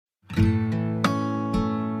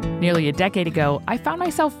Nearly a decade ago, I found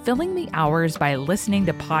myself filling the hours by listening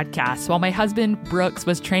to podcasts while my husband, Brooks,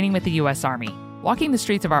 was training with the U.S. Army. Walking the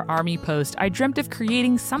streets of our Army post, I dreamt of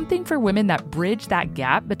creating something for women that bridged that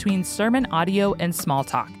gap between sermon audio and small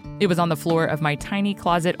talk. It was on the floor of my tiny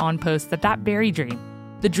closet on post that very dream,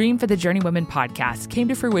 the dream for the Journeywomen podcast, came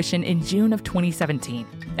to fruition in June of 2017.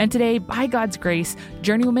 And today, by God's grace,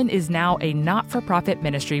 Journeywomen is now a not-for-profit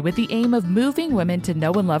ministry with the aim of moving women to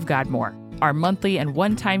know and love God more. Our monthly and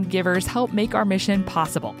one-time givers help make our mission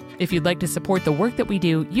possible. If you'd like to support the work that we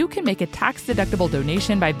do, you can make a tax-deductible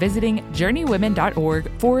donation by visiting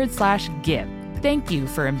journeywomen.org/give. Thank you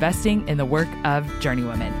for investing in the work of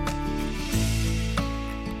Journeywomen.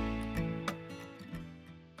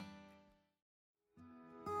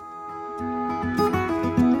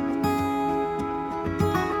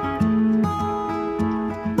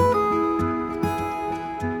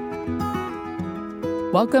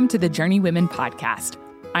 Welcome to the Journeywomen podcast.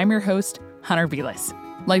 I'm your host, Hunter Velas.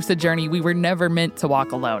 Life's a journey we were never meant to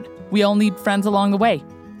walk alone. We all need friends along the way.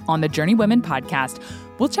 On the Journeywomen podcast,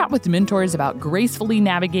 we'll chat with mentors about gracefully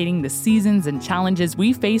navigating the seasons and challenges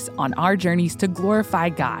we face on our journeys to glorify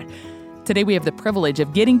God. Today, we have the privilege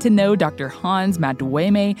of getting to know Dr. Hans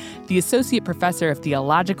Madueme, the Associate Professor of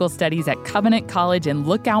Theological Studies at Covenant College in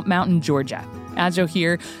Lookout Mountain, Georgia. As you'll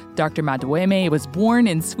hear, Dr. Madueme was born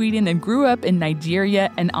in Sweden and grew up in Nigeria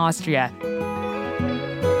and Austria.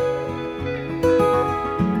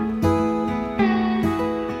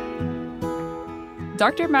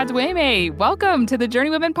 Dr. Madueme, welcome to the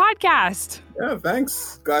Journeywomen podcast. Yeah,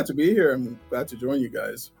 thanks. Glad to be here. I'm glad to join you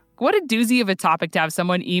guys. What a doozy of a topic to have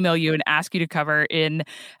someone email you and ask you to cover in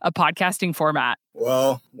a podcasting format.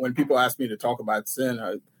 Well, when people ask me to talk about sin,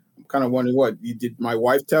 I'm kind of wondering, did my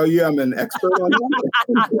wife tell you I'm an expert on that?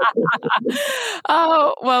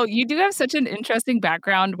 Oh, well, you do have such an interesting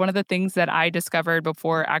background. One of the things that I discovered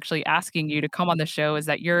before actually asking you to come on the show is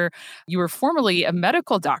that you were formerly a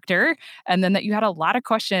medical doctor, and then that you had a lot of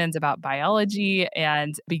questions about biology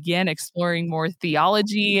and began exploring more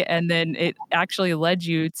theology, and then it actually led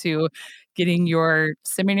you to getting your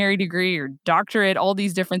seminary degree, your doctorate, all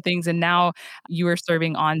these different things, and now you are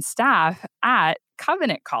serving on staff at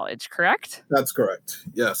Covenant College, correct? That's correct.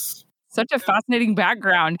 Yes. Such a fascinating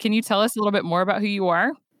background. Can you tell us a little bit more about who you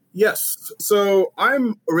are? Yes. So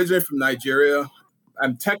I'm originally from Nigeria.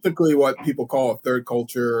 I'm technically what people call a third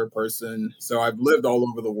culture person. So I've lived all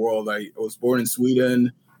over the world. I was born in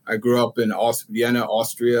Sweden. I grew up in Vienna,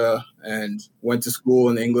 Austria, and went to school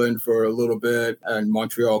in England for a little bit, and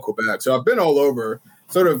Montreal, Quebec. So I've been all over.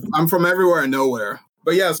 I'm from everywhere and nowhere.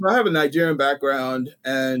 But yeah, so I have a Nigerian background,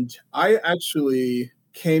 and I actually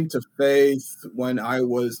came to faith when I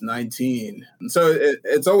was 19. And so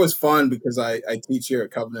it's always fun because I teach here at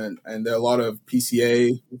Covenant, and there are a lot of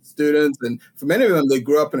PCA students. And for many of them, they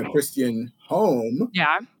grew up in a Christian home,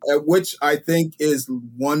 which I think is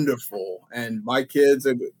wonderful. And my kids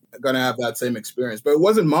are going to have that same experience. But it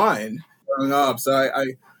wasn't mine growing up. So I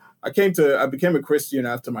became a Christian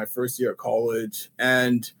after my first year at college.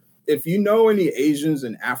 And if you know any Asians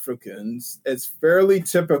and Africans, it's fairly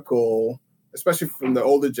typical, especially from the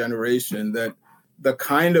older generation, that the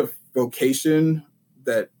kind of vocation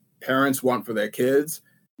that parents want for their kids,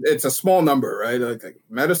 it's a small number, right? Like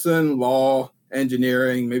medicine, law,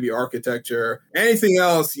 engineering, maybe architecture, anything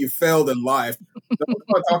else you failed in life. I'm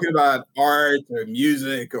not talking about art or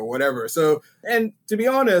music or whatever. So, and to be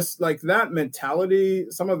honest, like that mentality,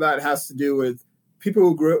 some of that has to do with people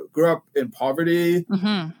who grew up in poverty,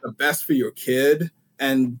 the best for your kid,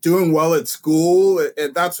 and doing well at school,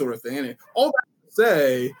 and that sort of thing. And all that to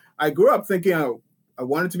say, I grew up thinking I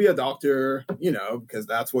wanted to be a doctor, because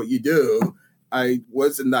that's what you do. I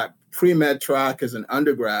was in that pre-med track as an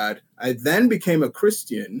undergrad. I then became a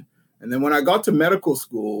Christian. And then when I got to medical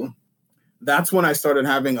school, that's when I started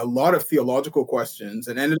having a lot of theological questions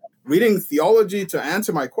and ended up reading theology to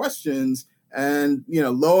answer my questions. And,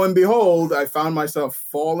 lo and behold, I found myself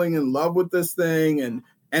falling in love with this thing and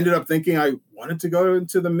ended up thinking I wanted to go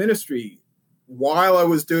into the ministry while I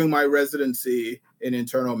was doing my residency in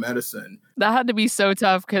internal medicine. That had to be so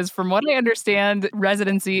tough because from what I understand,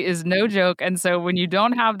 residency is no joke. And so when you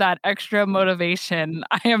don't have that extra motivation,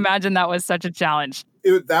 I imagine that was such a challenge.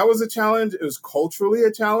 That was a challenge. It was culturally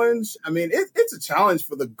a challenge. I mean, it's a challenge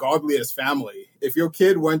for the godliest family. If your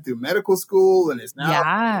kid went through medical school and is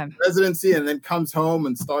now in residency and then comes home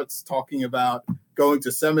and starts talking about going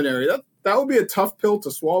to seminary, that would be a tough pill to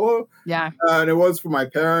swallow. Yeah. And it was for my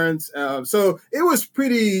parents. So it was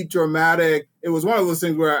pretty dramatic. It was one of those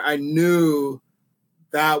things where I knew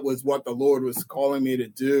that was what the Lord was calling me to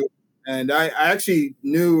do. And I actually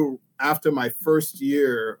knew after my first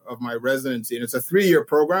year of my residency, and it's a 3-year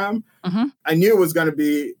program. Mm-hmm. I knew it was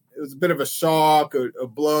a bit of a shock, a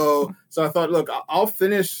blow. So I thought, look, I'll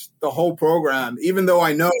finish the whole program, even though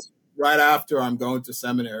I know right after I'm going to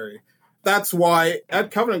seminary. That's why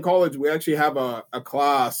at Covenant College, we actually have a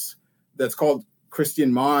class that's called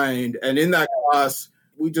Christian Mind. And in that class,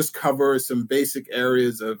 we just cover some basic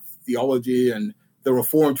areas of theology and the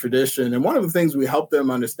Reformed tradition. And one of the things we help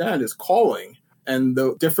them understand is calling and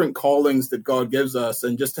the different callings that God gives us,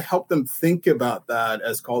 and just to help them think about that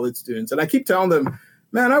as college students. And I keep telling them,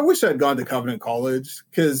 man, I wish I'd gone to Covenant College,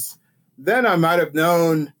 because then I might have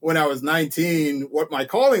known when I was 19 what my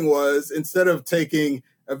calling was, instead of taking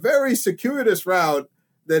a very circuitous route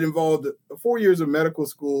that involved 4 years of medical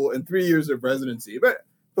school and 3 years of residency. But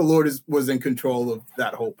the Lord was in control of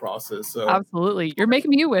that whole process. So Absolutely. You're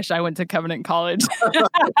making me wish I went to Covenant College.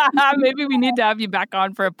 Maybe we need to have you back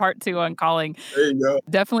on for a part 2 on calling. there you go.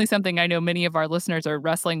 Definitely something I know many of our listeners are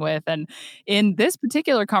wrestling with. And in this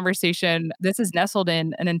particular conversation, this is nestled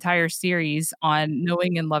in an entire series on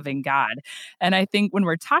knowing and loving God. And I think when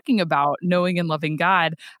we're talking about knowing and loving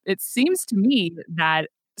God, it seems to me that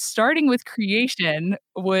starting with creation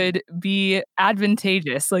would be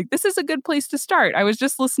advantageous. Like, this is a good place to start. I was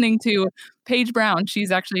just listening to Paige Brown.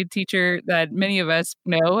 She's actually a teacher that many of us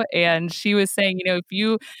know. And she was saying, if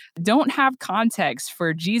you don't have context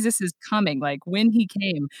for Jesus's coming, like when he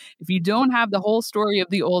came, if you don't have the whole story of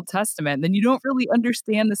the Old Testament, then you don't really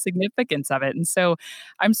understand the significance of it. And so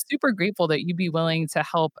I'm super grateful that you'd be willing to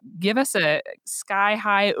help give us a sky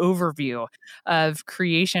high overview of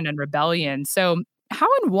creation and rebellion. So how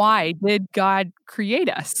and why did God create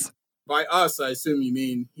us? By us, I assume you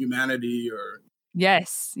mean humanity, or...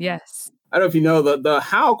 Yes, yes. I don't know if you know, the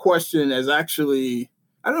how question is actually,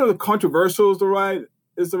 I don't know if controversial is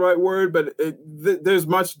the right word, but there's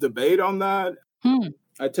much debate on that.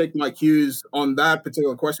 I take my cues on that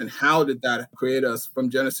particular question. How did that create us, from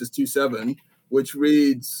Genesis 2:7, which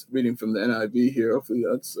reads, reading from the NIV here, hopefully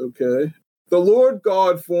that's okay. The Lord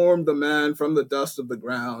God formed the man from the dust of the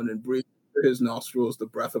ground and breathed into his nostrils the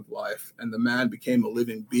breath of life, and the man became a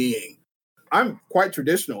living being. I'm quite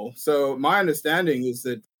traditional, so my understanding is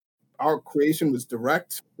that our creation was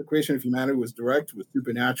direct. The creation of humanity was direct, was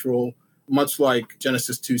supernatural, much like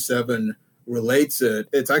Genesis 2:7 relates it.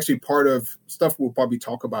 It's actually part of stuff we'll probably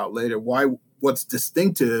talk about later. What's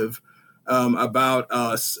distinctive about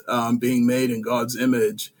us being made in God's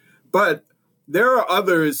image. But there are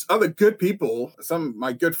other good people, some of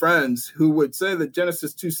my good friends, who would say that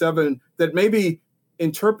Genesis 2:7, that maybe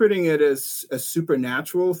interpreting it as a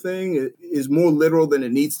supernatural thing is more literal than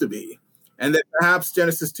it needs to be. And that perhaps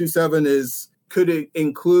Genesis 2:7 could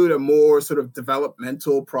include a more sort of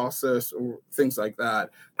developmental process or things like that.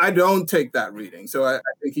 I don't take that reading. So I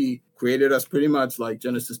think he created us pretty much like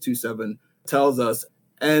Genesis 2:7 tells us.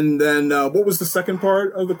 And then what was the second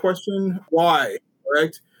part of the question? Why?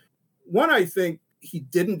 Correct? One, I think he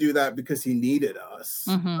didn't do that because he needed us.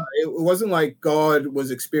 It wasn't like God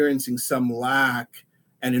was experiencing some lack,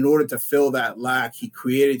 and in order to fill that lack, he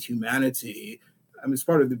created humanity. I mean, it's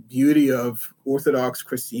part of the beauty of Orthodox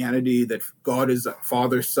Christianity that God is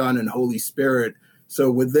Father, Son, and Holy Spirit.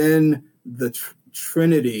 So within the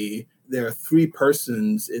Trinity, there are three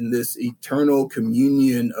persons in this eternal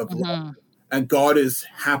communion of love. And God is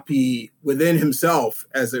happy within himself,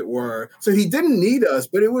 as it were. So he didn't need us,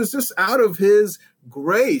 but it was just out of his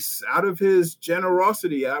grace, out of his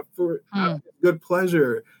generosity, out of his good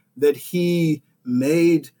pleasure, that he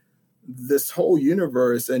made this whole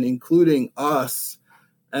universe, and including us,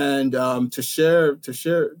 and to share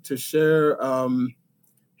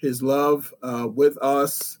his love with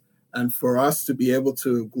us, and for us to be able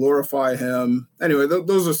to glorify him. Anyway,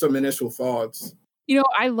 those are some initial thoughts.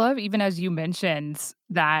 I love, even as you mentioned,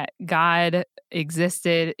 that God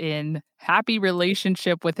existed in happy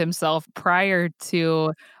relationship with himself prior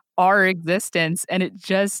to our existence. And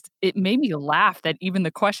it made me laugh that even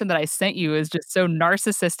the question that I sent you is just so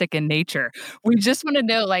narcissistic in nature. We just want to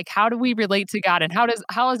know, like, how do we relate to God, and how does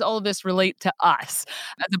all of this relate to us,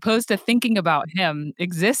 as opposed to thinking about him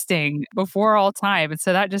existing before all time. And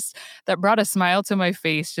so that brought a smile to my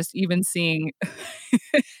face, just even seeing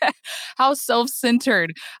how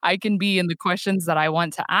self-centered I can be in the questions that I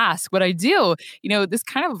want to ask. But I do, this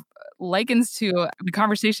kind of likens to the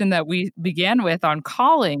conversation that we began with on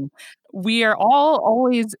calling. We are all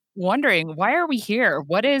always wondering, why are we here?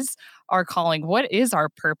 What is our calling? What is our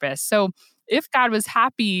purpose? So if God was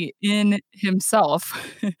happy in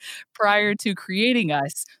himself prior to creating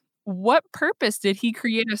us, what purpose did he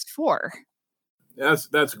create us for?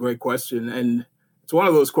 That's a great question. And it's one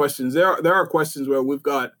of those questions. There are questions where we've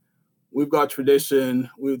got we've got tradition.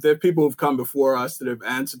 There are people who've come before us that have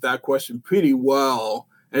answered that question pretty well.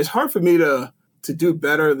 And it's hard for me to do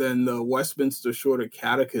better than the Westminster Shorter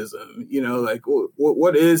Catechism. Like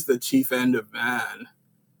what is the chief end of man?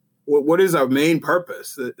 What is our main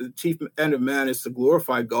purpose? The chief end of man is to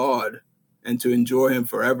glorify God and to enjoy him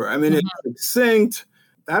forever. I mean, It's succinct.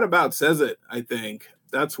 That about says it, I think.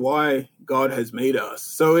 That's why God has made us.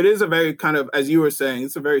 So it is a very kind of, as you were saying,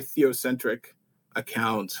 it's a very theocentric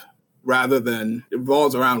account it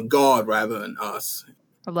revolves around God rather than us.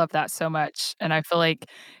 I love that so much. And I feel like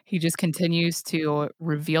he just continues to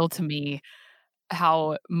reveal to me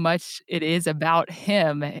how much it is about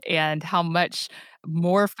him and how much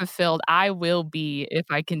more fulfilled I will be if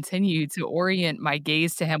I continue to orient my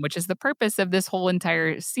gaze to him, which is the purpose of this whole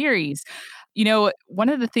entire series. One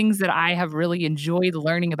of the things that I have really enjoyed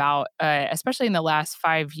learning about, especially in the last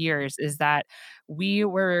 5 years, is that we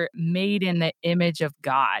were made in the image of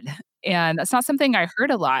God. And that's not something I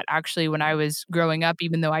heard a lot actually when I was growing up,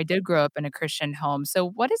 even though I did grow up in a Christian home. So,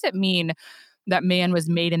 what does it mean that man was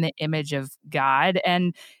made in the image of God?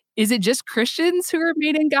 And is it just Christians who are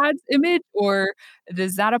made in God's image, or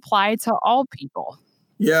does that apply to all people?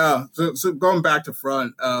 Yeah. So going back to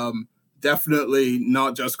front, definitely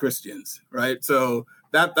not just Christians, right? So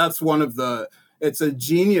that's one of it's a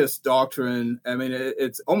genius doctrine. I mean,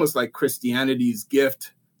 it's almost like Christianity's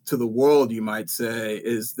gift to the world, you might say,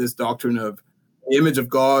 is this doctrine of the image of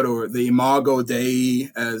God, or the imago Dei,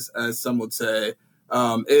 as some would say.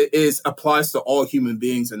 It applies to all human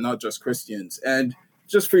beings and not just Christians. And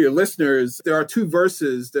just for your listeners, there are two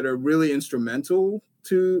verses that are really instrumental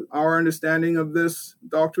to our understanding of this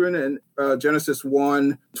doctrine, and Genesis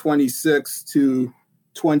 1:26 to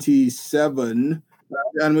 27.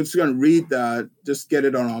 And we're just going to read that, just get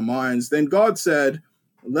it on our minds. Then God said,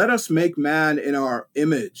 "Let us make man in our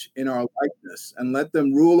image, in our likeness, and let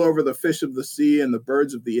them rule over the fish of the sea and the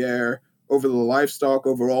birds of the air, over the livestock,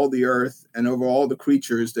 over all the earth, and over all the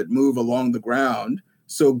creatures that move along the ground."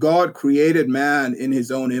 So God created man in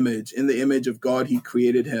his own image. In the image of God, he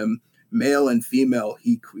created him. Male and female,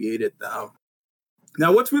 he created them.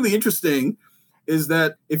 Now, what's really interesting is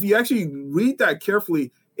that if you actually read that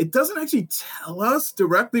carefully, it doesn't actually tell us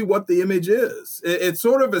directly what the image is. It's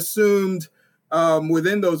sort of assumed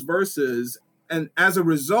within those verses. And as a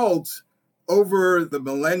result, over the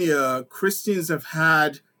millennia, Christians have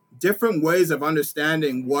had different ways of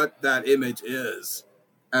understanding what that image is.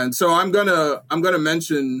 And so I'm gonna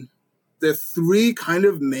mention the three kind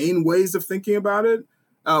of main ways of thinking about it.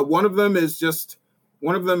 One of them is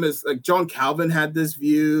like John Calvin had this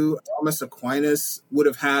view. Thomas Aquinas would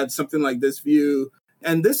have had something like this view.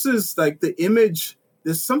 And this is like the image.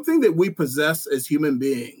 There's something that we possess as human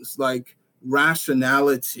beings, like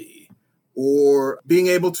rationality or being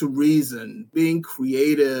able to reason, being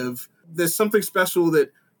creative. There's something special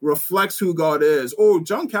that reflects who God is. Oh,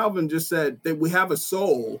 John Calvin just said that we have a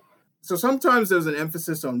soul. So sometimes there's an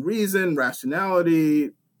emphasis on reason, rationality.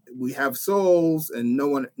 We have souls, and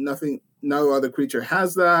no other creature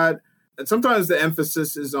has that. And sometimes the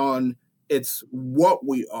emphasis is on it's what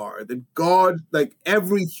we are. That God, like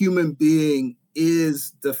every human being,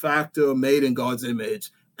 is de facto made in God's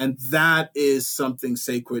image. And that is something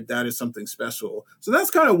sacred. That is something special. So that's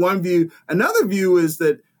kind of one view. Another view is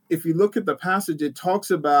that if you look at the passage, it talks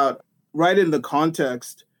about, right in the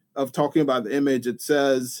context of talking about the image, it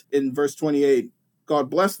says in verse 28, God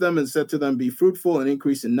blessed them and said to them, "Be fruitful and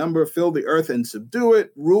increase in number, fill the earth and subdue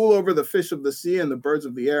it, rule over the fish of the sea and the birds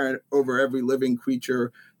of the air, and over every living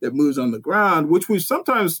creature that moves on the ground," which we've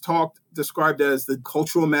sometimes described as the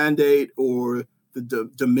cultural mandate or the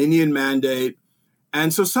dominion mandate.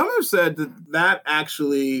 And so some have said that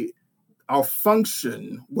actually our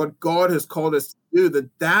function, what God has called us to do,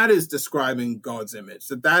 that is describing God's image,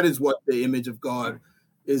 that is what the image of God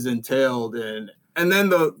is entailed in. And then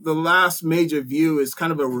the last major view is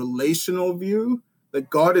kind of a relational view, that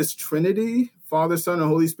God is Trinity, Father, Son, and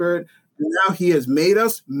Holy Spirit. And now he has made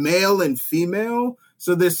us male and female.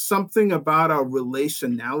 So there's something about our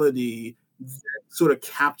relationality that sort of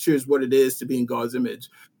captures what it is to be in God's image.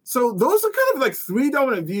 So those are kind of like three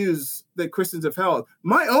dominant views that Christians have held.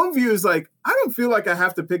 My own view is like, I don't feel like I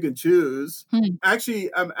have to pick and choose.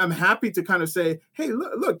 Actually, I'm happy to kind of say, hey,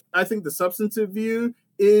 look, I think the substantive view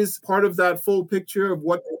is part of that full picture of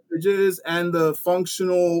what the image is, and the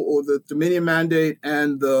functional or the dominion mandate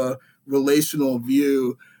and the relational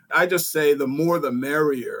view. I just say the more the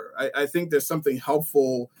merrier. I think there's something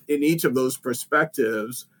helpful in each of those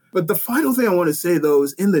perspectives. But the final thing I want to say, though,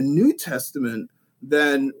 is in the New Testament,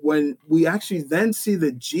 then when we actually then see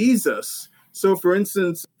that Jesus, so for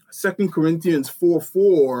instance, 2 Corinthians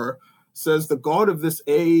 4:4 says, "The God of this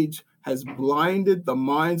age has blinded the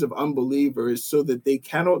minds of unbelievers so that they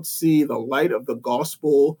cannot see the light of the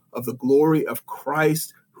gospel of the glory of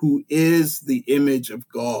Christ, who is the image of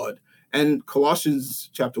God. And Colossians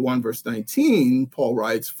chapter 1, verse 19, Paul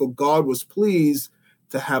writes, for God was pleased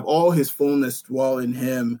to have all his fullness dwell in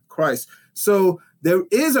him, Christ. So there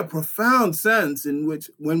is a profound sense in which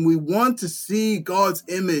when we want to see God's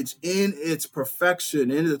image in its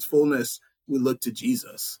perfection, in its fullness, we look to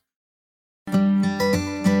Jesus.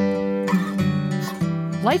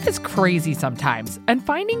 Life is crazy sometimes, and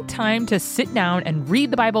finding time to sit down and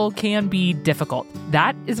read the Bible can be difficult.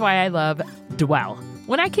 That is why I love Dwell.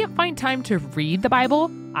 When I can't find time to read the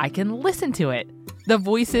Bible, I can listen to it. The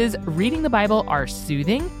voices reading the Bible are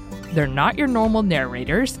soothing. They're not your normal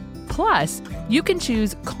narrators. Plus, you can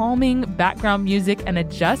choose calming background music and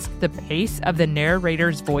adjust the pace of the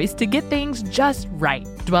narrator's voice to get things just right.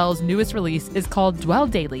 Dwell's newest release is called Dwell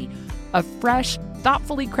Daily, a fresh,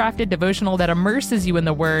 thoughtfully crafted devotional that immerses you in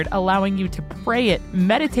the Word, allowing you to pray it,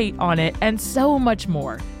 meditate on it, and so much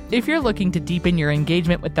more. If you're looking to deepen your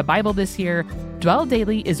engagement with the Bible this year, Dwell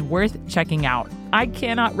Daily is worth checking out. I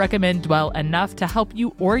cannot recommend Dwell enough to help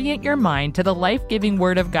you orient your mind to the life-giving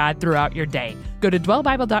Word of God throughout your day. Go to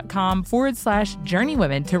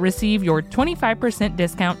dwellbible.com/journeywomen to receive your 25%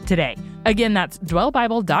 discount today. Again, that's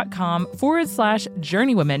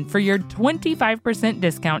dwellbible.com/journeywomen for your 25%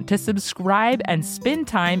 discount to subscribe and spend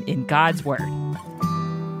time in God's Word.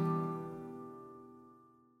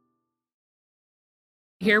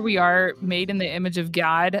 Here we are, made in the image of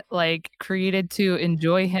God, like created to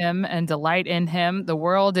enjoy him and delight in him. The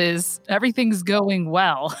world everything's going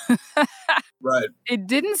well. Right. It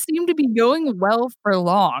didn't seem to be going well for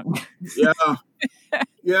long. Yeah.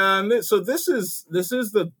 Yeah. And so this is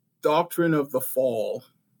the doctrine of the fall.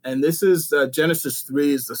 And this is Genesis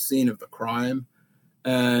 3 is the scene of the crime.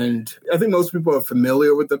 And I think most people are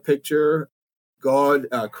familiar with the picture. God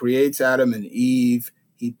creates Adam and Eve.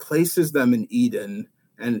 He places them in Eden.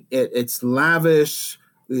 And it's lavish.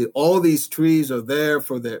 All these trees are there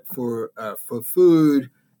for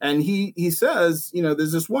food. And he says,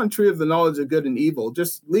 there's this one tree of the knowledge of good and evil.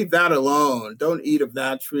 Just leave that alone. Don't eat of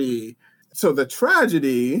that tree. So the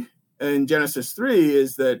tragedy in Genesis 3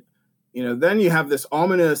 is that, then you have this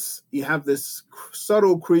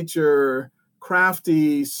subtle creature,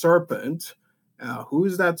 crafty serpent. Who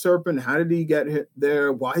is that serpent? How did he get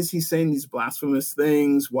there? Why is he saying these blasphemous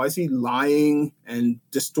things? Why is he lying and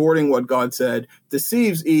distorting what God said?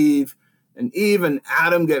 Deceives Eve, and Eve and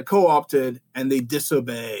Adam get co-opted and they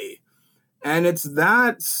disobey. And it's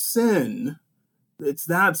that sin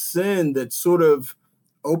that sort of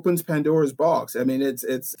opens Pandora's box. I mean,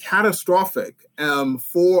 it's catastrophic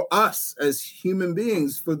for us as human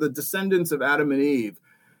beings, for the descendants of Adam and Eve.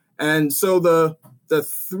 And so the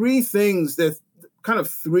three things that kind of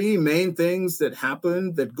three main things that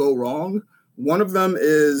happen that go wrong. One of them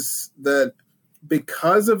is that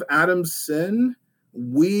because of Adam's sin,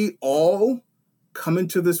 we all come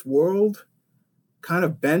into this world kind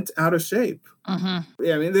of bent out of shape. Mm-hmm.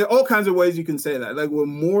 Yeah, I mean, there are all kinds of ways you can say that. Like, we're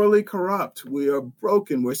morally corrupt. We are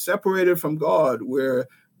broken. We're separated from God. We're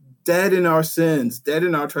dead in our sins, dead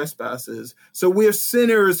in our trespasses. So we are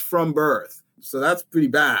sinners from birth. So that's pretty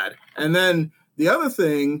bad. And then the other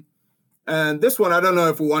thing, and this one, I don't know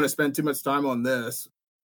if we want to spend too much time on this,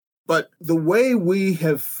 but the way we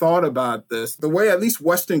have thought about this, the way at least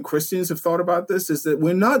Western Christians have thought about this, is that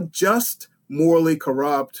we're not just morally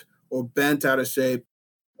corrupt or bent out of shape.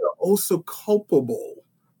 We're also culpable.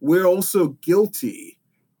 We're also guilty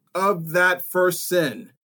of that first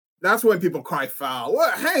sin. That's when people cry foul.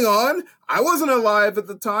 Well, hang on, I wasn't alive at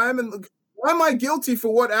the time, and why am I guilty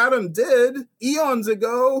for what Adam did eons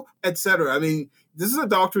ago, etc.? I mean, this is a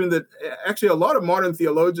doctrine that actually a lot of modern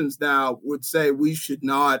theologians now would say we should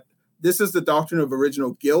not. This is the doctrine of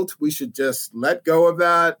original guilt. We should just let go of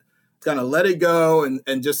that, kind of let it go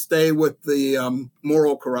and just stay with the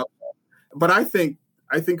moral corruption. But I think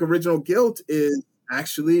original guilt is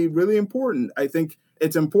actually really important. I think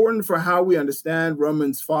it's important for how we understand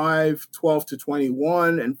Romans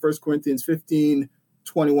 5:12-21 and 1 Corinthians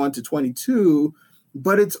 15:21-22.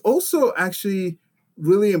 But it's also actually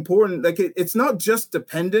really important. Like, it's not just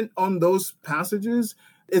dependent on those passages.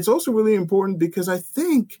 It's also really important because I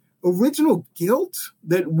think original guilt,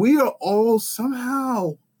 that we are all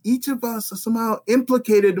somehow, each of us are somehow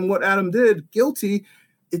implicated in what Adam did, guilty,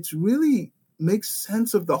 it's really makes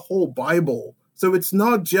sense of the whole Bible. So it's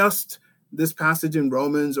not just this passage in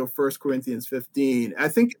Romans or 1 Corinthians 15. I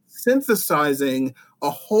think it's synthesizing a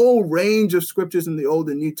whole range of scriptures in the Old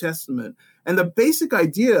and New Testament. And the basic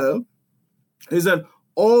idea is that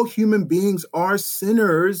all human beings are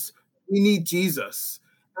sinners. We need Jesus.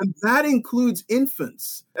 And that includes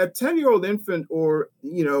infants. A 10-year-old infant or,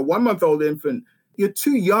 1-month-old infant, you're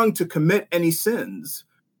too young to commit any sins.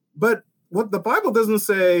 But what the Bible doesn't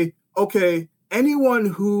say, okay, anyone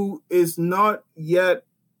who is not yet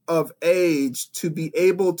of age to be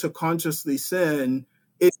able to consciously sin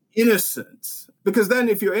is innocent. Because then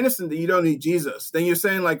if you're innocent, then you don't need Jesus. Then you're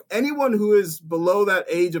saying like anyone who is below that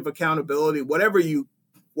age of accountability, whatever you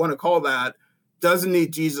want to call that, doesn't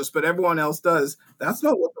need Jesus, but everyone else does. That's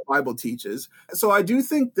not what the Bible teaches. So I do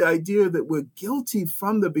think the idea that we're guilty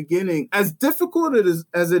from the beginning, as difficult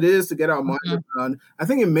as it is to get our minds around, I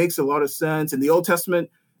think it makes a lot of sense. In the Old Testament,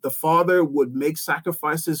 the father would make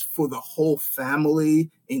sacrifices for the whole family,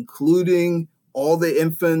 including all the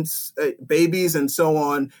infants, babies, and so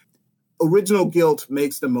on. Original guilt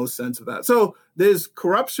makes the most sense of that. So there's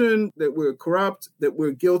corruption, that we're corrupt, that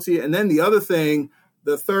we're guilty. And then the other thing,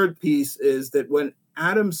 the third piece is that when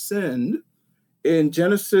Adam sinned, in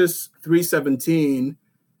Genesis 3:17,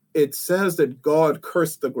 it says that God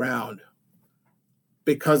cursed the ground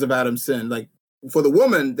because of Adam's sin. Like for the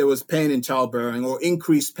woman, there was pain in childbearing or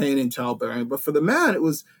increased pain in childbearing. But for the man, it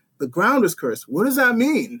was the ground was cursed. What does that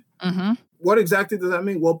mean? Mm-hmm. What exactly does that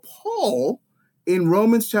mean? Well, Paul in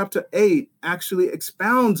Romans chapter 8 actually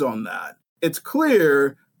expounds on that. It's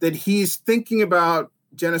clear that he's thinking about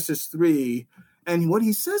Genesis 3. And what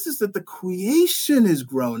he says is that the creation is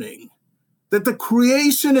groaning, that the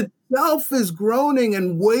creation itself is groaning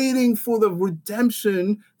and waiting for the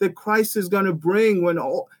redemption that Christ is going to bring when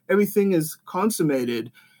everything is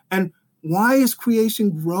consummated. And why is creation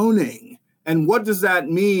groaning? And what does that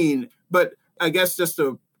mean? But I guess just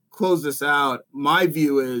to close this out, my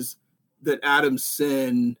view is that Adam's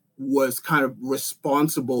sin was kind of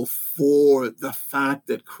responsible for the fact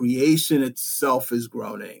that creation itself is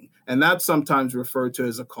groaning. And that's sometimes referred to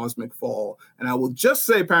as a cosmic fall. And I will just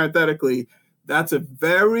say parenthetically, that's a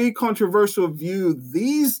very controversial view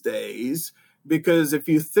these days, because if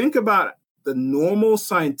you think about the normal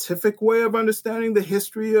scientific way of understanding the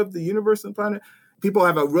history of the universe and planet, people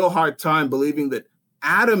have a real hard time believing that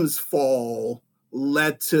Adam's fall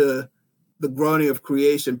led to the groaning of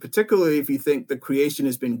creation, particularly if you think the creation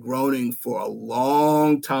has been groaning for a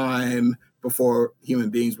long time before human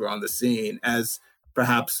beings were on the scene, as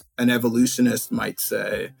perhaps an evolutionist might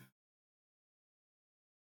say.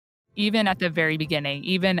 Even at the very beginning,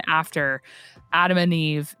 even after Adam and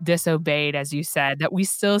Eve disobeyed, as you said, that we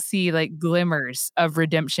still see like glimmers of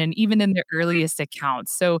redemption, even in the earliest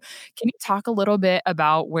accounts. So can you talk a little bit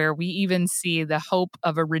about where we even see the hope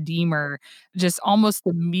of a redeemer just almost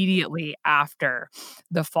immediately after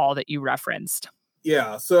the fall that you referenced?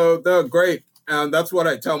 Yeah, so they're great. That's what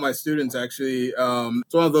I tell my students, actually. It's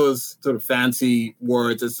one of those sort of fancy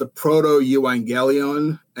words. It's the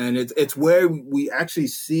proto-evangelion, and it's where we actually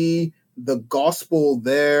see the gospel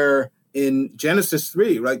there in Genesis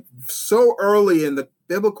 3, right? So early in the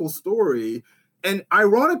biblical story. And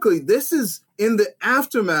ironically, this is in the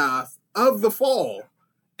aftermath of the fall.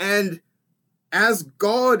 And as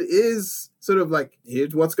God is sort of like,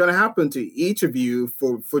 here's what's going to happen to each of you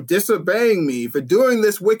for disobeying me, for doing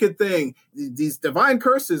this wicked thing, these divine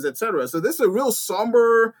curses, etc. So this is a real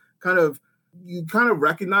somber kind of, you kind of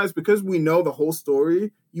recognize, because we know the whole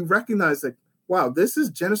story, you recognize that, wow, this is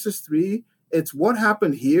Genesis 3. It's what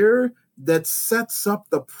happened here that sets up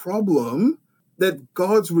the problem that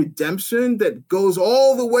God's redemption that goes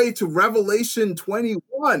all the way to Revelation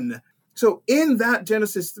 21. So in that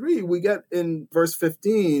Genesis 3, we get in verse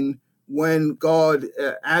 15, when God,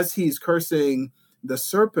 as he's cursing the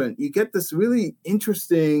serpent, you get this really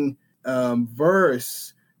interesting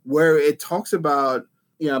verse where it talks about,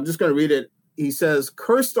 I'm just going to read it. He says,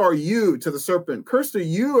 "Cursed are you," to the serpent, "cursed are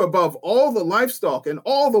you above all the livestock and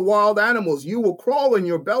all the wild animals. You will crawl in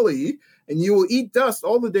your belly and you will eat dust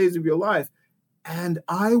all the days of your life. And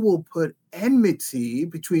I will put enmity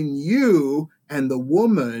between you and the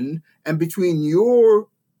woman, and between your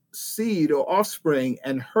seed or offspring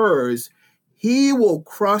and hers. He will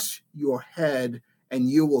crush your head and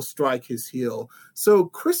you will strike his heel." So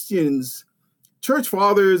Christians, church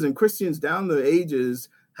fathers and Christians down the ages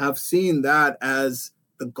have seen that as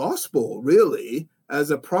the gospel, really, as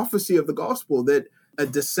a prophecy of the gospel, that a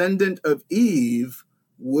descendant of Eve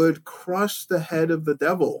would crush the head of the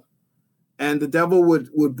devil. And the devil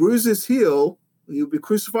would bruise his heel. He would be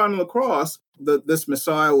crucified on the cross. This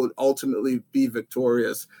Messiah would ultimately be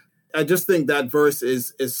victorious. I just think that verse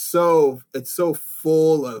is so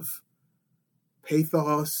full of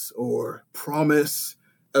pathos or promise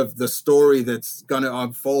of the story that's going to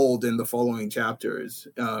unfold in the following chapters.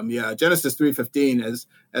 Genesis 3:15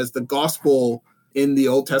 as the gospel in the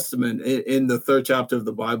Old Testament, in the third chapter of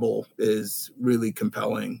the Bible, is really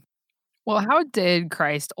compelling. Well, how did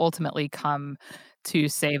Christ ultimately come to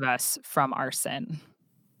save us from our sin?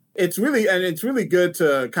 It's really good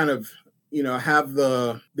to kind of, have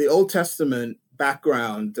the Old Testament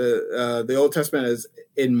background, the Old Testament is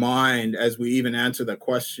in mind as we even answer that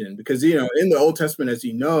question. Because, in the Old Testament, as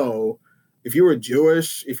you know, if you were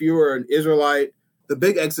Jewish, if you were an Israelite, the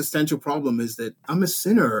big existential problem is that I'm a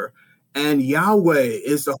sinner and Yahweh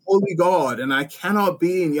is the holy God and I cannot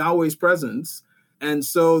be in Yahweh's presence. And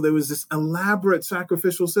so there was this elaborate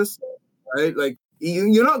sacrificial system, right? Like,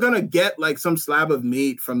 you're not going to get like some slab of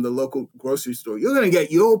meat from the local grocery store. You're going to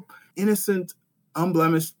get your innocent,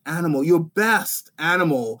 unblemished animal, your best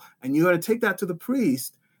animal, and you're going to take that to the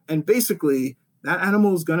priest. And basically, that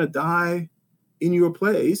animal is going to die in your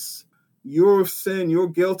place. Your sin, your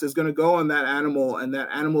guilt is going to go on that animal, and that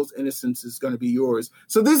animal's innocence is going to be yours.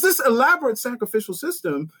 So there's this elaborate sacrificial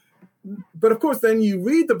system. But of course, then you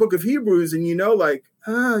read the book of Hebrews and you know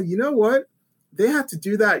what? They had to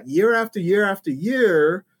do that year after year after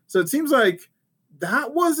year. So it seems like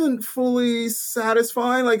that wasn't fully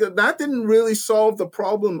satisfying. Like, that didn't really solve the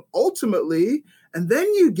problem ultimately. And then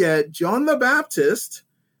you get John the Baptist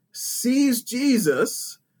sees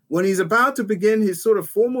Jesus when he's about to begin his sort of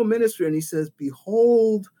formal ministry, and he says,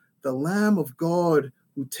 "Behold, the Lamb of God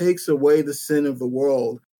who takes away the sin of the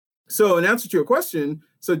world." So in answer to your question,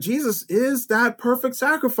 so Jesus is that perfect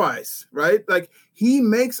sacrifice, right? Like, he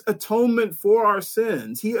makes atonement for our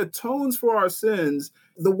sins. He atones for our sins.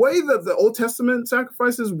 The way that the Old Testament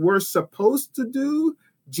sacrifices were supposed to do,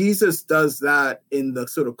 Jesus does that in the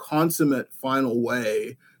sort of consummate final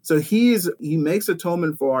way. So he makes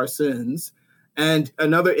atonement for our sins. And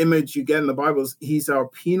another image you get in the Bible is he's our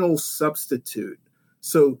penal substitute.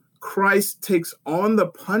 So Christ takes on the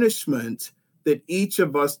punishment that each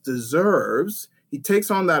of us deserves. He takes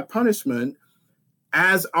on that punishment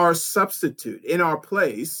as our substitute in our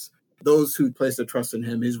place. Those who place their trust in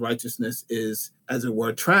him, his righteousness is, as it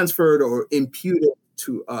were, transferred or imputed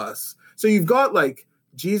to us. So you've got like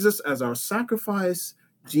Jesus as our sacrifice,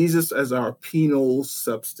 Jesus as our penal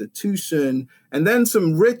substitution, and then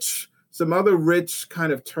some other rich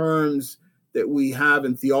kind of terms that we have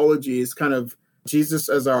in theology is kind of Jesus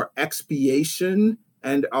as our expiation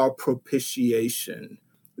and our propitiation.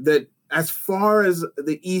 That as far as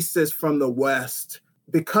the east is from the west,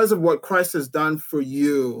 because of what Christ has done for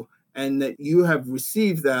you and that you have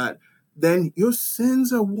received that, then your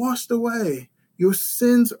sins are washed away. Your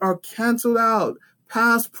sins are canceled out,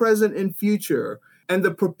 past, present, and future. And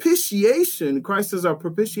the propitiation, Christ as our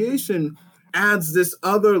propitiation, adds this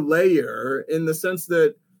other layer in the sense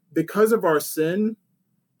that because of our sin,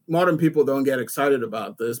 modern people don't get excited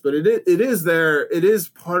about this, but it is there. It is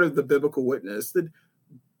part of the biblical witness that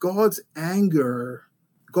God's anger,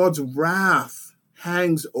 God's wrath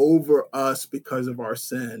hangs over us because of our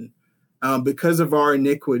sin, because of our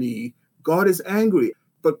iniquity. God is angry,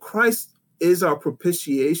 but Christ is our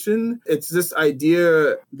propitiation. It's this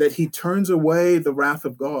idea that he turns away the wrath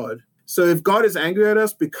of God. So if God is angry at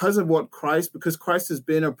us because Christ has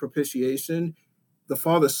been a propitiation, the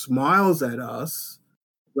Father smiles at us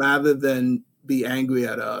rather than be angry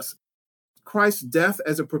at us. Christ's death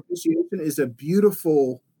as a propitiation is a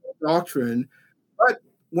beautiful doctrine, but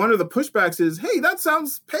one of the pushbacks is, hey, that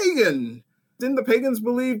sounds pagan. Didn't the pagans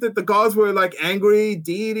believe that the gods were like angry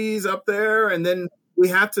deities up there, and then we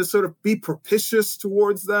had to sort of be propitious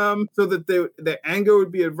towards them so that their anger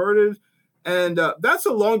would be averted? And that's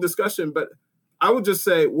a long discussion, but I would just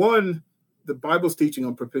say, one, the Bible's teaching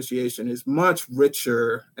on propitiation is much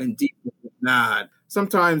richer and deeper than that.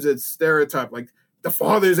 Sometimes it's stereotyped, like the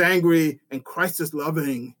Father's angry and Christ is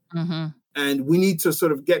loving. Mm-hmm. And we need to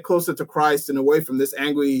sort of get closer to Christ and away from this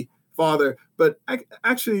angry Father. But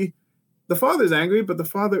actually, the Father is angry, but the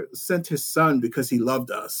Father sent his Son because he loved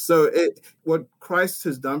us. So what Christ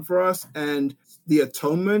has done for us and the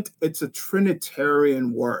atonement, it's a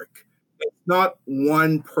Trinitarian work. It's not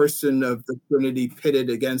one person of the Trinity pitted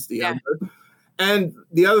against the other. And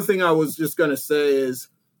the other thing I was just going to say is,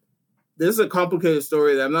 this is a complicated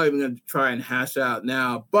story that I'm not even going to try and hash out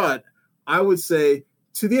now, but I would say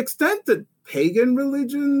to the extent that pagan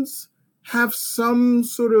religions have some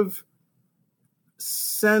sort of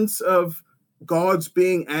sense of gods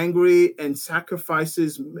being angry and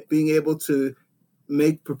sacrifices being able to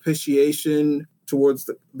make propitiation towards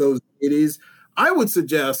those deities, I would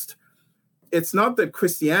suggest it's not that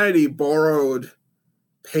Christianity borrowed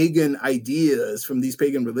pagan ideas from these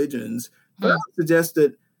pagan religions, but I would suggest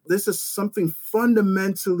that this is something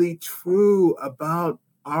fundamentally true about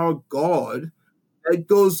our God that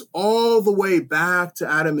goes all the way back to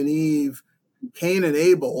Adam and Eve Cain and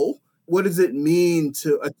Abel. What does it mean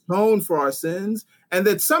to atone for our sins? And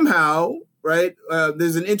that somehow, right,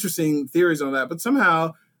 there's an interesting theories on that, but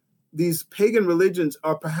somehow these pagan religions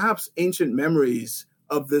are perhaps ancient memories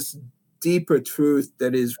of this deeper truth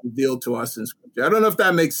that is revealed to us in Scripture. I don't know if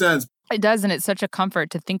that makes sense. It does, and it's such a comfort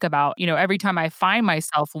to think about, every time I find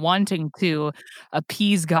myself wanting to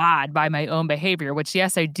appease God by my own behavior, which,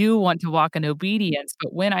 yes, I do want to walk in obedience,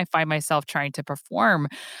 but when I find myself trying to perform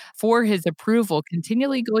for his approval,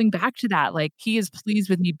 continually going back to that, like, he is pleased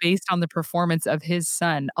with me based on the performance of his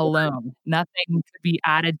son alone. Nothing could be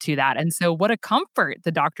added to that. And so what a comfort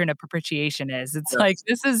the doctrine of propitiation is. It's like,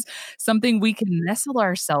 Yes. this is something we can nestle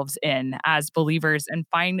ourselves in as believers and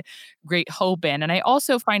find great hope in. And I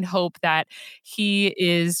also find hope that he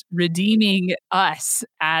is redeeming us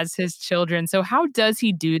as his children. So how does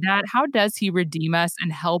he do that? How does he redeem us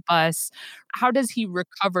and help us? How does he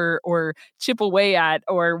recover or chip away at,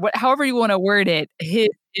 or however you want to word it, his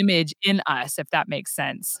image in us, if that makes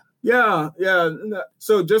sense? Yeah.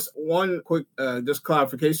 So just one quick just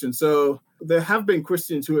clarification. So there have been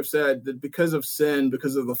Christians who have said that because of sin,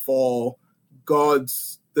 because of the fall,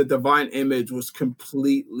 the divine image was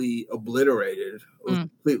completely obliterated, was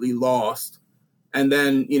completely lost. And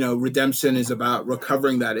then, redemption is about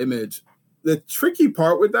recovering that image. The tricky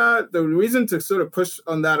part with that, the reason to sort of push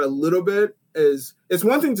on that a little bit is it's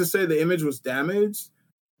one thing to say the image was damaged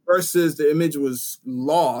versus the image was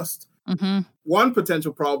lost. Mm-hmm. One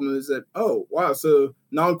potential problem is that, oh, wow, so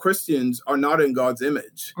non-Christians are not in God's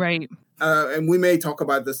image. Right. And we may talk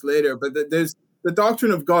about this later, but there's the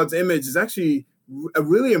doctrine of God's image is actually a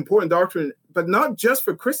really important doctrine, but not just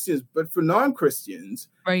for Christians, but for non-Christians.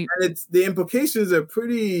 Right. And the implications are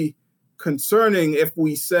pretty concerning if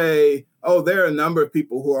we say, oh, there are a number of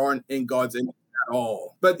people who aren't in God's image at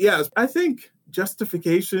all. But yes, I think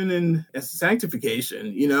justification and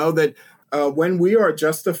sanctification, that when we are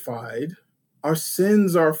justified, our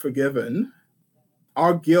sins are forgiven,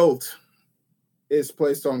 our guilt is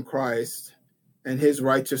placed on Christ and his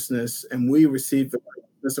righteousness, and we receive the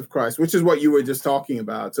righteousness of Christ, which is what you were just talking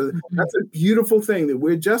about. So that's a beautiful thing, that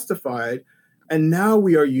we're justified, and now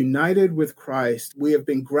we are united with Christ. We have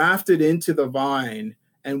been grafted into the vine,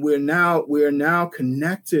 and we are now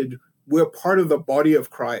connected. We're part of the body of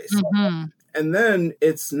Christ. Mm-hmm. And then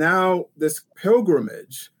it's now this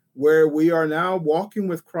pilgrimage where we are now walking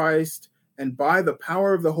with Christ, and by the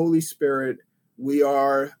power of the Holy Spirit, we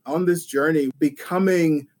are on this journey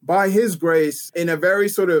becoming, by his grace, in a very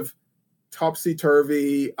sort of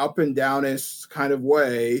topsy-turvy, up and downish kind of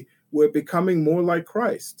way, we're becoming more like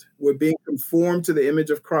Christ. We're being conformed to the image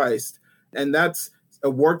of Christ. And that's a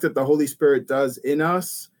work that the Holy Spirit does in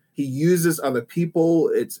us. He uses other people.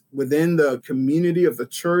 It's within the community of the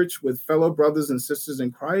church with fellow brothers and sisters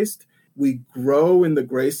in Christ. We grow in the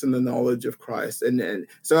grace and the knowledge of Christ. And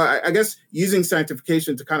so I guess using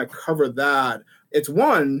sanctification to kind of cover that, it's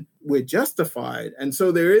one, we're justified. And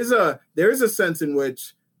so there is a sense in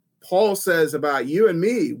which Paul says about you and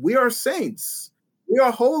me, we are saints. We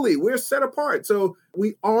are holy. We're set apart. So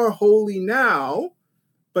we are holy now,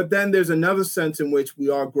 but then there's another sense in which we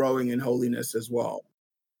are growing in holiness as well.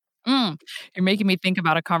 You're making me think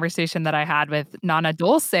about a conversation that I had with Nana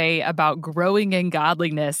Dulce about growing in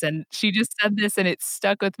godliness. And she just said this, and it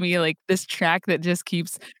stuck with me, like this track that just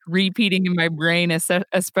keeps repeating in my brain,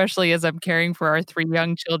 especially as I'm caring for our 3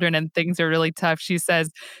 young children and things are really tough. She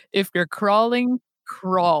says, if you're crawling,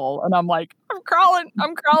 crawl. And I'm like, I'm crawling,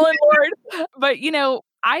 Lord. But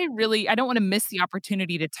I don't want to miss the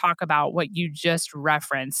opportunity to talk about what you just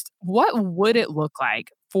referenced. What would it look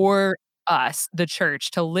like for us, the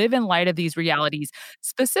church, to live in light of these realities,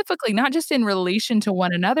 specifically, not just in relation to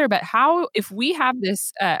one another, but how, if we have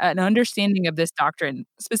this, an understanding of this doctrine,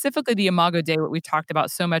 specifically the Imago Dei, what we talked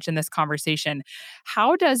about so much in this conversation,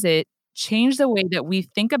 how does it change the way that we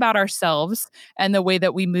think about ourselves and the way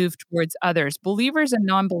that we move towards others, believers and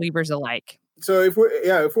non-believers alike? So if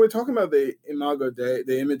we're talking about the Imago Dei,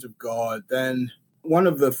 the image of God, then one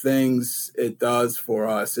of the things it does for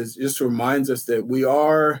us is just reminds us that we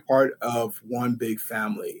are part of one big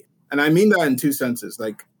family. And I mean that in 2 senses.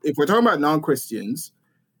 Like, if we're talking about non-Christians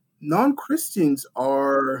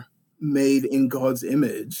are made in God's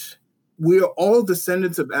image. We're all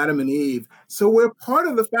descendants of Adam and Eve. So we're part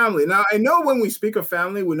of the family. Now, I know when we speak of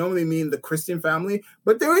family, we normally mean the Christian family,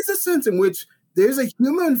 but there is a sense in which there's a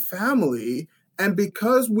human family. And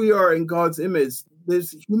because we are in God's image,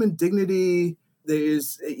 there's human dignity.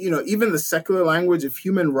 There's, even the secular language of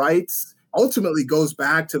human rights ultimately goes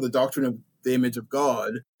back to the doctrine of the image of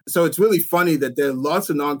God. So it's really funny that there are lots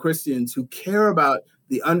of non-Christians who care about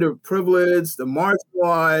the underprivileged, the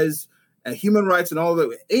marginalized, and human rights and all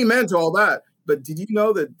that. Amen to all that. But did you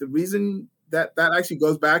know that the reason that actually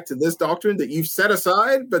goes back to this doctrine that you've set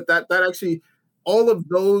aside, but that actually all of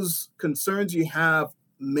those concerns you have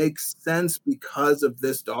make sense because of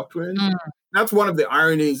this doctrine? Mm. That's one of the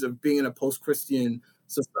ironies of being in a post-Christian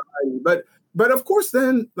society. But of course,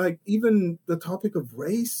 then like even the topic of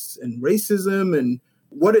race and racism and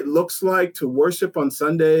what it looks like to worship on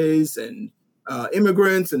Sundays and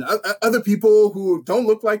immigrants and other people who don't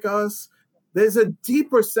look like us. There's a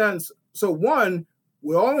deeper sense. So one,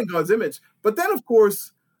 we're all in God's image. But then, of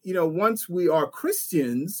course, once we are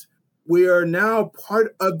Christians, we are now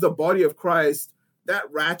part of the body of Christ. That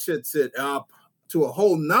ratchets it up to a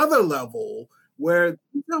whole nother level where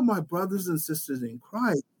these are my brothers and sisters in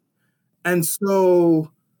Christ. And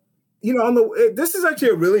so, this is actually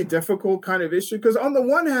a really difficult kind of issue because on the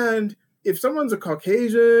one hand, if someone's a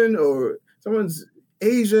Caucasian or someone's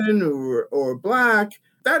Asian or Black,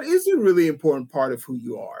 that is a really important part of who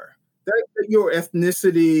you are. That your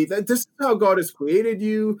ethnicity, that this is how God has created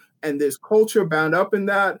you, and there's culture bound up in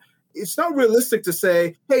that. It's not realistic to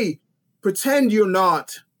say, hey, pretend you're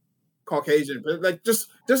not Caucasian, but like just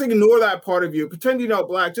ignore that part of you. Pretend you're not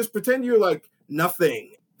Black. Just pretend you're like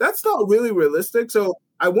nothing. That's not really realistic. So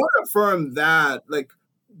I want to affirm that, like,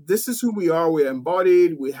 this is who we are. We're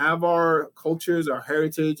embodied. We have our cultures, our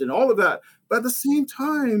heritage, and all of that. But at the same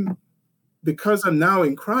time, because I'm now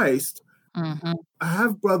in Christ, Mm-hmm. I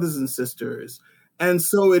have brothers and sisters. And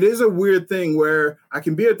so it is a weird thing where I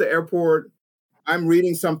can be at the airport, I'm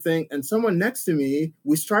reading something, and someone next to me,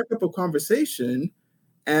 we strike up a conversation,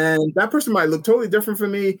 and that person might look totally different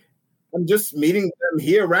from me. I'm just meeting them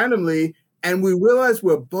here randomly, and we realize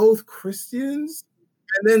we're both Christians.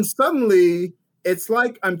 And then suddenly it's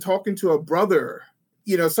like I'm talking to a brother,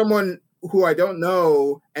 someone who I don't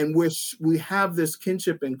know, and wish we have this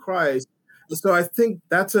kinship in Christ. So I think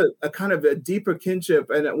that's a kind of a deeper kinship.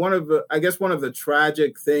 And one of the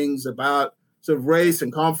tragic things about sort of race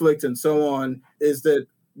and conflict and so on is that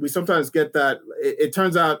we sometimes get that it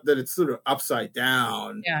turns out that it's sort of upside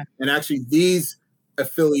down. Yeah. And actually these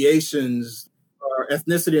affiliations or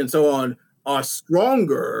ethnicity and so on are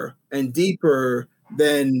stronger and deeper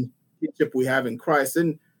than the kinship we have in Christ.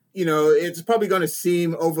 And, it's probably going to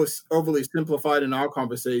seem overly simplified in our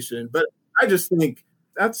conversation, but I just think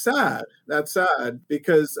that's sad. That's sad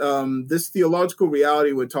because this theological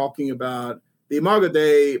reality we're talking about, the Imago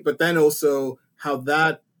Dei, but then also how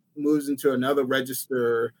that moves into another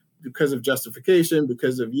register because of justification,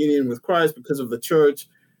 because of union with Christ, because of the church.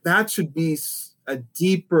 That should be a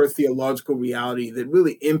deeper theological reality that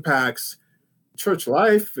really impacts church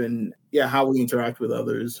life and, how we interact with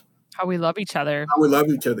others. How we love each other. How we love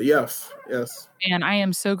each other. Yes. Yes. And I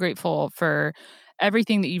am so grateful for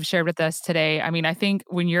everything that you've shared with us today. I mean, I think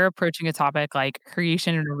when you're approaching a topic like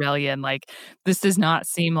creation and rebellion, like this does not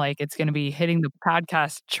seem like it's going to be hitting the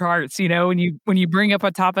podcast charts, when you bring up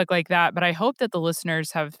a topic like that. But I hope that the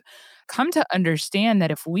listeners have come to understand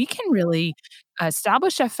that if we can really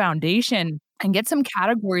establish a foundation and get some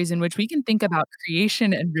categories in which we can think about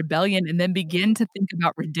creation and rebellion and then begin to think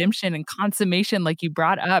about redemption and consummation, like you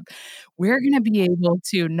brought up, we're going to be able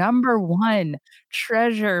to, number one,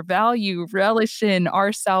 treasure, value, relish in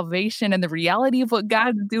our salvation and the reality of what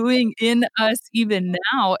God's doing in us even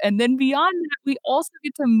now. And then beyond that, we also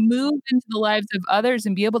get to move into the lives of others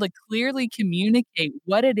and be able to clearly communicate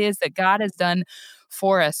what it is that God has done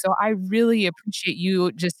for us. So I really appreciate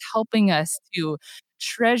you just helping us to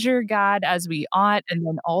treasure God as we ought, and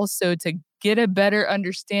then also to get a better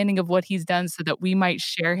understanding of what he's done so that we might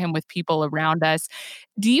share him with people around us.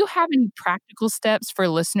 Do you have any practical steps for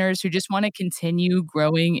listeners who just want to continue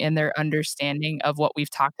growing in their understanding of what we've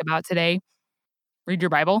talked about today? Read your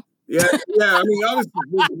Bible. Yeah. I mean, obviously,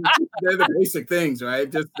 they're the basic things,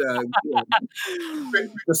 right? Just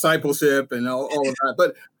discipleship and all of that.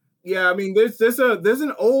 But yeah, I mean, there's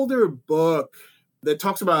an older book that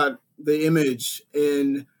talks about the image,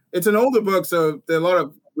 and it's an older book, so there are a lot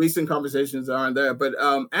of recent conversations that aren't there. But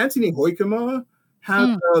Anthony Hoykema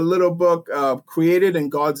has a little book, Created in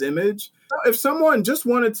God's Image. If someone just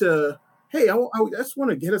wanted to, hey, I just want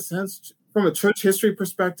to get a sense from a church history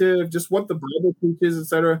perspective, just what the Bible teaches,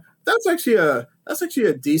 etc. That's actually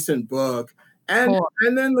a decent book. And Cool.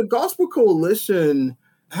 And then the Gospel Coalition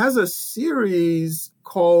has a series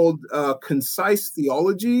called Concise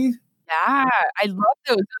Theology. Yeah, I love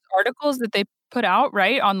those articles that they put out,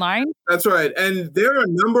 right, online. That's right. And there are a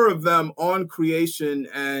number of them on creation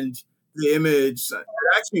and the image that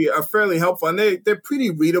actually are fairly helpful. And they're pretty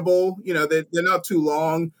readable. They're not too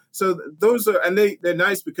long. So those are, and they're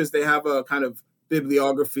nice because they have a kind of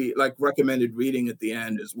bibliography, like recommended reading at the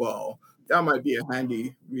end as well. That might be a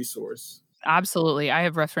handy resource. Absolutely. I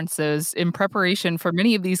have referenced those in preparation for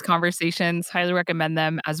many of these conversations. Highly recommend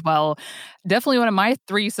them as well. Definitely one of my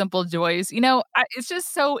three simple joys. It's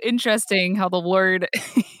just so interesting how the Lord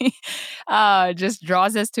just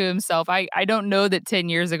draws us to himself. I don't know that 10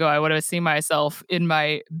 years ago I would have seen myself in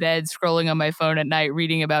my bed scrolling on my phone at night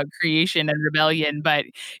reading about creation and rebellion. But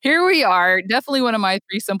here we are. Definitely one of my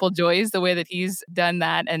three simple joys, the way that he's done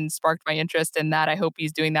that and sparked my interest in that. I hope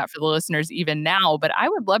he's doing that for the listeners even now. But I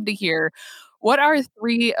would love to hear, what are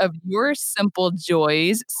three of your simple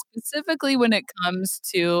joys, specifically when it comes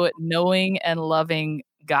to knowing and loving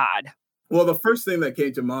God? Well, the first thing that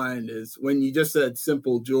came to mind is when you just said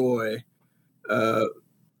simple joy, uh,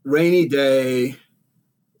 rainy day,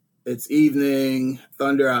 it's evening,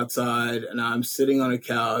 thunder outside, and I'm sitting on a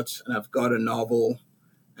couch and I've got a novel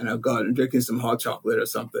and I'm drinking some hot chocolate or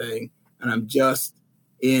something, and I'm just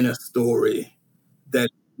in a story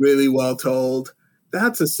that's really well told.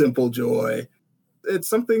 That's a simple joy. It's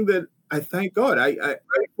something that I thank God. I'm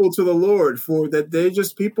grateful to the Lord for that. They're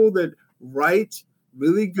just people that write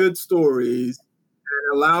really good stories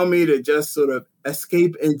and allow me to just sort of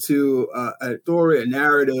escape into a story, a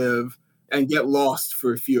narrative, and get lost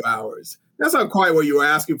for a few hours. That's not quite what you were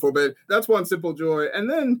asking for, but that's one simple joy. And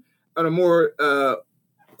then on a more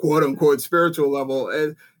quote unquote spiritual level,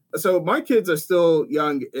 and so my kids are still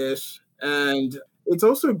young-ish, and it's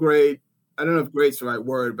also great. I don't know if great's the right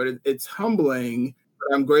word, but it's humbling.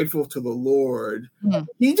 But I'm grateful to the Lord. Mm-hmm.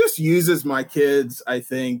 He just uses my kids, I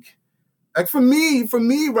think. Like for me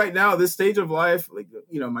right now, this stage of life, like,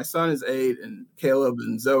 my son is 8 and Caleb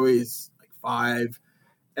and Zoe is like 5.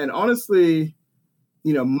 And honestly,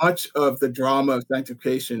 much of the drama of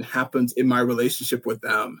sanctification happens in my relationship with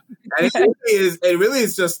them. And it really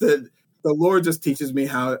is just that the Lord just teaches me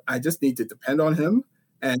how I just need to depend on him.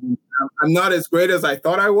 And I'm not as great as I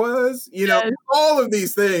thought I was. Yes. All of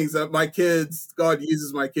these things that God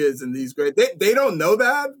uses my kids in these great, they don't know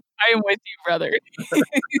that. I am with you, brother.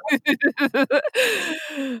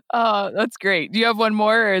 Oh, that's great. Do you have one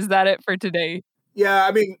more, or is that it for today? Yeah,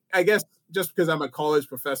 I mean, I guess just because I'm a college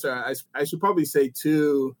professor, I should probably say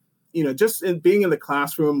too, just in being in the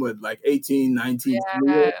classroom with like 18, 19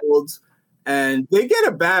 year olds, and they get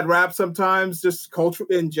a bad rap sometimes, just culture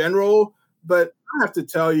in general. But I have to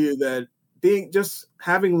tell you that just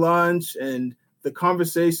having lunch and the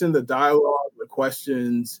conversation, the dialogue, the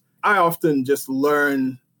questions, I often just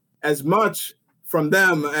learn as much from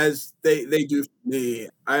them as they do from me.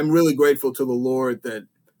 I'm really grateful to the Lord that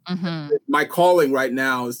my calling right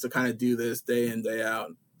now is to kind of do this day in, day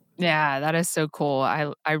out. Yeah, that is so cool.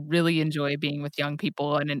 I really enjoy being with young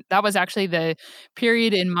people. And that was actually the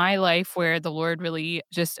period in my life where the Lord really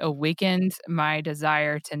just awakened my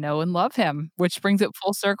desire to know and love him, which brings it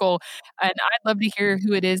full circle. And I'd love to hear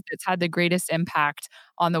who it is that's had the greatest impact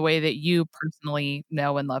on the way that you personally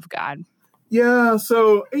know and love God. Yeah,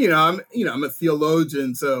 so I'm a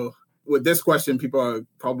theologian. So with this question, people are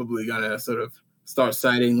probably gonna sort of start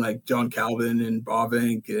citing like John Calvin and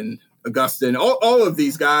Bavinck and Augustine. All of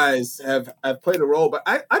these guys have played a role, but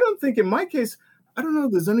I don't think in my case, I don't know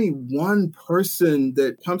if there's only one person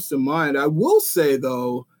that comes to mind. I will say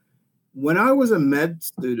though, when I was a med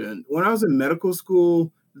student, when I was in medical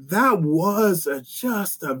school, that was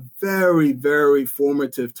just a very, very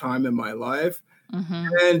formative time in my life. Mm-hmm.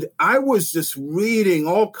 And I was just reading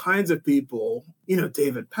all kinds of people,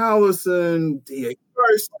 David Powlison, D.A.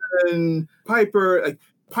 Carson, Piper. Like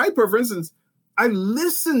Piper, for instance, I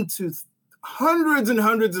listened to hundreds and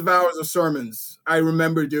hundreds of hours of sermons. I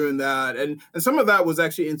remember doing that. And some of that was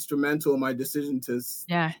actually instrumental in my decision to,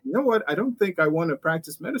 you know what, I don't think I want to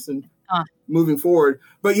practice medicine moving forward.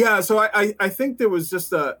 But yeah, so I think there was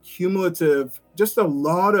just a cumulative, just a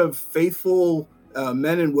lot of faithful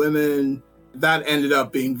men and women that ended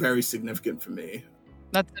up being very significant for me.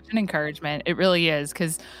 That's such an encouragement. It really is,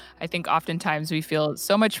 because I think oftentimes we feel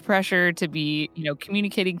so much pressure to be,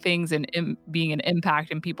 communicating things and being an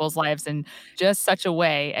impact in people's lives in just such a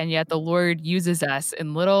way. And yet the Lord uses us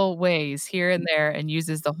in little ways here and there and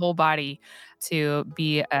uses the whole body to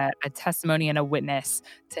be a testimony and a witness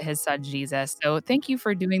to his son, Jesus. So thank you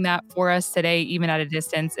for doing that for us today, even at a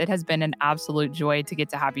distance. It has been an absolute joy to get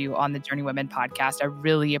to have you on the Journey Women podcast. I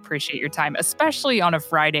really appreciate your time, especially on a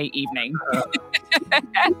Friday evening.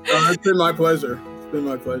 It's been my pleasure. It's been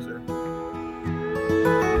my pleasure.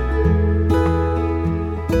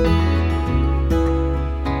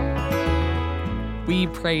 We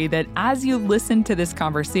pray that as you listened to this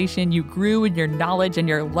conversation, you grew in your knowledge and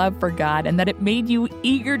your love for God, and that it made you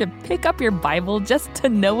eager to pick up your Bible just to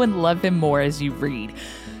know and love him more as you read.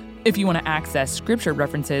 If you want to access scripture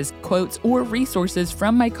references, quotes, or resources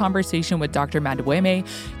from my conversation with Dr. Madueme,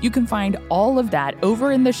 you can find all of that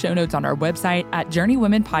over in the show notes on our website at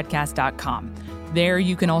journeywomenpodcast.com. There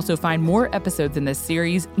you can also find more episodes in this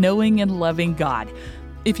series, Knowing and Loving God.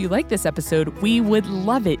 If you like this episode, we would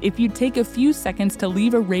love it if you'd take a few seconds to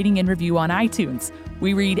leave a rating and review on iTunes.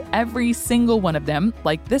 We read every single one of them,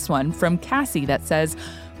 like this one from Cassie that says,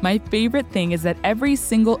 "My favorite thing is that every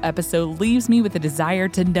single episode leaves me with a desire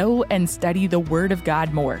to know and study the Word of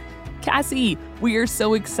God more." Cassie, we are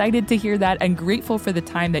so excited to hear that and grateful for the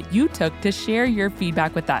time that you took to share your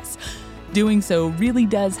feedback with us. Doing so really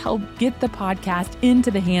does help get the podcast into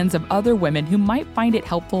the hands of other women who might find it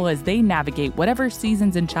helpful as they navigate whatever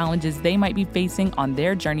seasons and challenges they might be facing on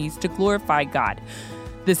their journeys to glorify God.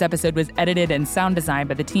 This episode was edited and sound designed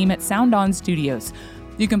by the team at Sound On Studios.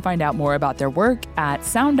 You can find out more about their work at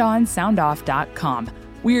soundonsoundoff.com.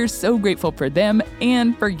 We are so grateful for them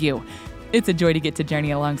and for you. It's a joy to get to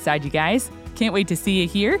journey alongside you guys. Can't wait to see you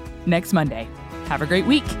here next Monday. Have a great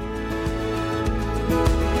week.